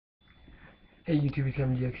Hey YouTube, it's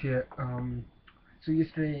CaptainGX here. So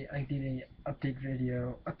yesterday I did a update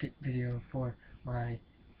video for my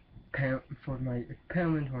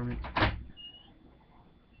Penguin tournament.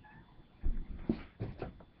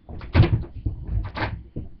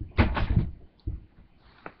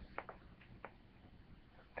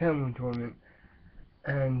 Penguin tournament,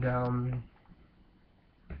 and I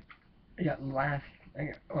got last.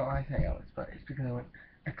 I say I got last, but it's because I went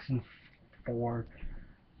X and 4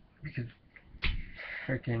 because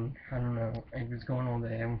freaking I don't know. I was going all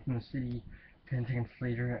day. I went from the city. 10 seconds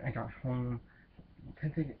later, I got home. I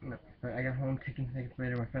got home 10 seconds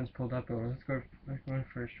later. My friends pulled up. Let's go to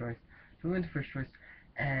first choice. So we went to first choice,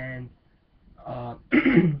 and I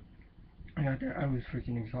got there. I was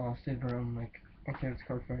freaking exhausted, but I'm like, okay, let's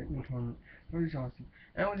go for it. I was exhausted.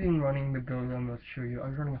 And I wasn't even running the build I'm about to show you. I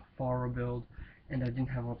was running a Faro build, and I didn't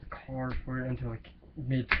have all the cards for it until like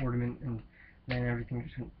mid-tournament, and then everything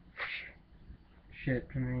just went shit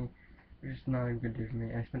for me. It was just not a good day for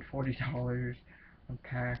me. I spent $40 on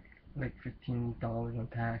packs, like $15 on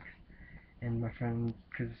packs, and my friend,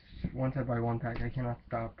 because once I buy one pack, I cannot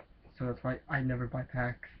stop. So that's why I never buy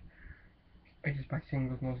packs. I just buy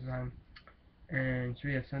singles most of the time. And so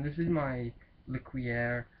yeah, so this is my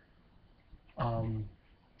Luquier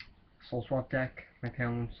soul swap deck, my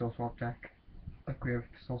Penguin soul swap deck, Luquier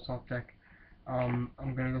soul swap deck. I'm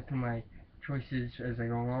gonna go through my choices as I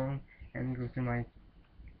go along and go through my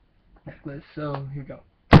necklace. So here we go.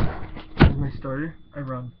 Here's my starter. I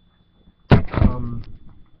run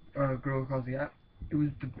Girl Calls the App. I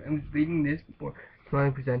was beating this before my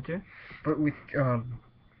presenter, but with but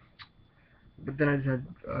then I just had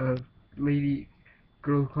lady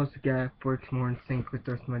Girl Across the Gap works more in sync with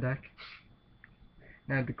the rest of my deck.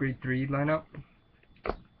 Now the grade 3 lineup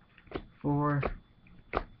for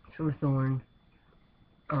Silverthorn,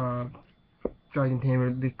 Dragon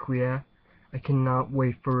Tamer, Luquier. I cannot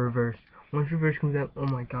wait for reverse. Once reverse comes out, oh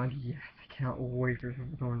my god, yes, I cannot wait for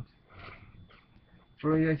Silverthorns.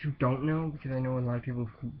 For you guys who don't know, because I know a lot of people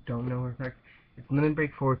who don't know her effect, it's Limit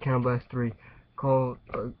Break 4, Counter Blast 3. Call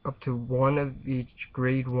up to one of each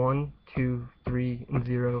grade 1, 2, 3, and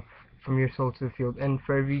 0 from your soul to the field. And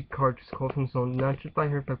for every card just called from soul, not just by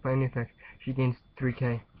her effect, by any effect, she gains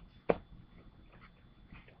 3k.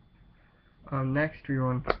 Next we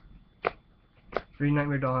run 3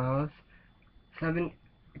 Nightmare Doll Alice. 7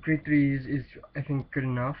 grade 3 is I think good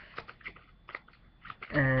enough.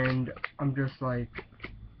 And I'm just like,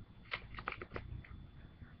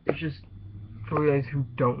 it's just for you guys who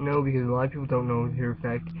don't know, because a lot of people don't know her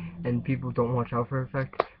effect, and people don't watch out for her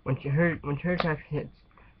effect. When her attack hits,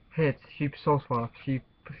 she soul swaps. She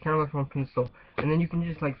puts kind of like one soul, and then you can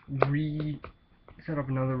just like set up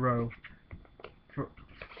another row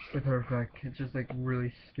with her effect. It's just like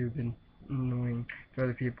really stupid, annoying for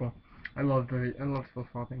other people. I love soul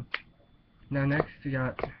swapping. Now next we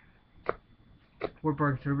got 4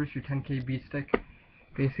 bargain service, your 10k beat stick.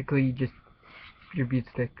 Basically just your beat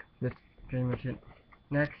stick. That's pretty much it.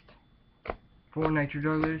 Next, 4 nitro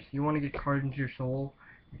jugglers. You want to get cards into your soul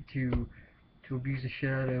to abuse the shit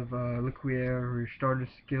out of Luquier or your starter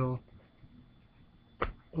skill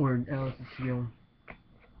or Alice's skill.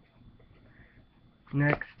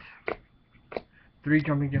 Next, 3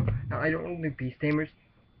 jumping jump. Now I don't really beast tamers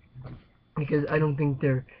because I don't think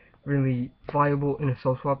they're really viable in a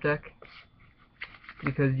soul swap deck,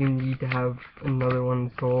 because you need to have another one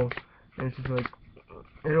in soul, and it's just like,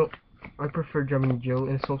 I prefer jumping Jill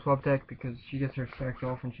in a soul swap deck because she gets her effect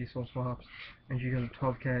off when she soul swaps, and she goes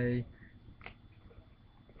 12k.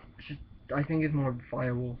 I think it's more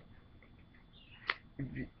viable.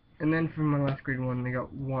 And then for my last grade 1, I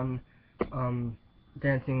got 1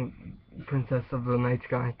 dancing princess of the night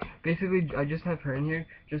sky. Basically, I just have her in here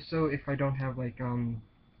just so if I don't have like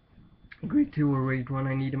grade 2 or grade 1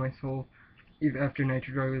 I need in my soul, even after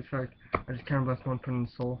Nitro Dragon's effect, I just Counter Blast 1, put in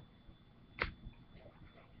the soul.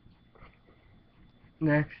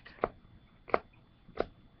 Next,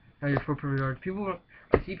 now your 4 perfect cards.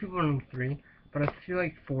 I see people running 3, but I feel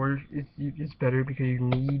like 4 is better because you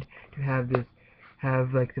need to have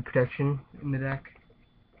like the protection in the deck.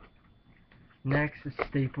 Next, a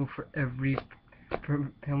staple for every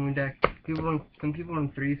Penguin deck. Some people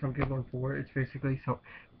run 3, some people run 4. It's basically some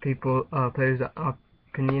people players'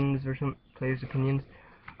 opinions or some players' opinions.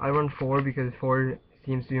 I run 4 because 4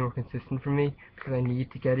 seems to be more consistent for me, because I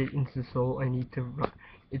need to get it into the soul.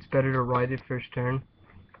 It's better to ride it first turn.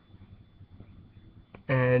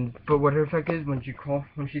 But what her effect is, when she's called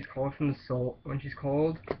from the soul, when she's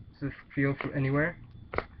called to the field from anywhere,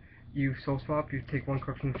 you soul swap. You take 1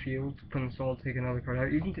 card from the field, put in the soul, take another card out.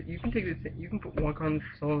 You can put 1 card in the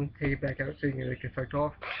soul and take it back out, so you can get the effect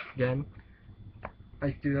off again.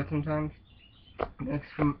 I do that sometimes.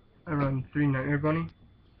 Next, from I run 3 Nightmare Bunny.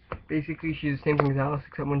 Basically, she's the same thing as Alice,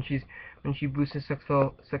 except when she boosts a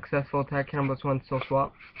successful attack count plus 1 soul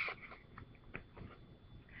swap.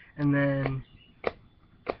 And then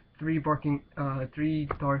 3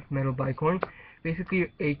 Dark Metal Bicorn.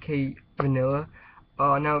 Basically, AK Vanilla.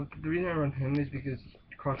 Now the reason I run him is because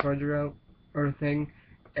crossroads are a thing,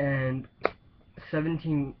 and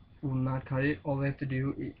 17 will not cut it. All they have to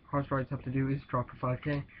do, crossroads have to do, is drop a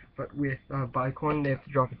 5k. But with Bicorn, they have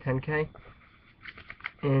to drop a 10k,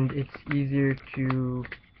 and it's easier to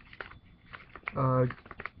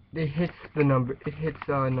it hits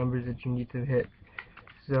numbers that you need to hit.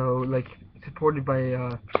 So like supported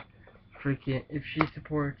by freaking if he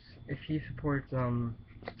supports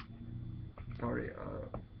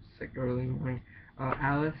sick early morning.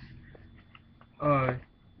 Alice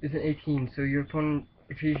is an 18, so your opponent,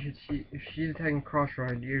 if she's attacking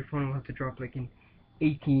crossride, your opponent will have to drop like an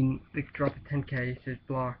 18, like drop a 10k to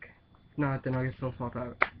block. If not, then I'll get still swap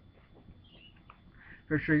out.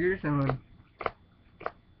 For triggers, I'm on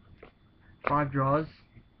 5 draws.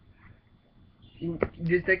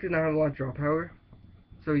 This deck does not have a lot of draw power,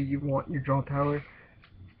 so you want your draw power.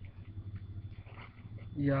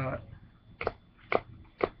 Yeah,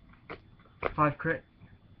 5 crit.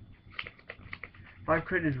 5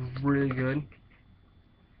 crit is really good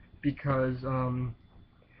because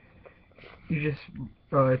you just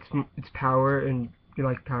it's power, and you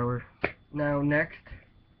like power. Now next,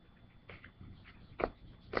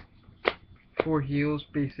 4 heals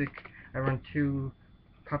basic. I run 2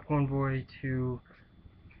 Popcorn Boy, 2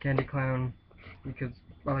 Candy Clown because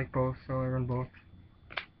I like both, so I run both.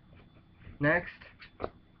 Next,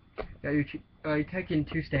 you take in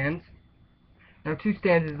 2 stands. Now 2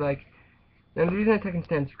 stands is like, now the reason I take in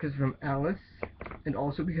stands is because from Alice, and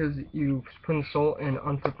also because you put in soul and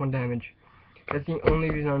unflip 1 damage. That's the only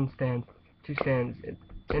reason on stands. 2 stands,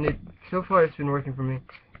 and so far it's been working for me.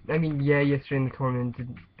 I mean, yeah, yesterday in the tournament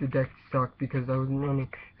the deck sucked because I wasn't running.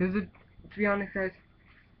 Because to be honest, guys,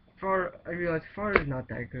 I realized Farah is not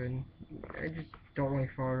that good. I just don't like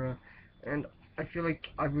Farah, and I feel like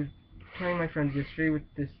I was playing my friends yesterday with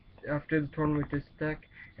this after the tournament with this deck,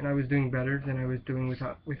 and I was doing better than I was doing with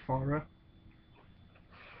Farah.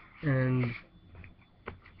 And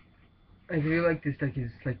I feel like this deck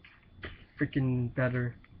is like freaking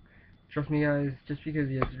better. Trust me, guys. Just because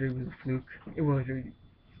yesterday was a fluke, it was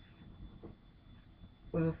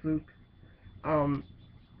a fluke.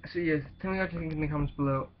 So yes, tell me what you think in the comments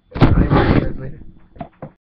below. I will see you guys later.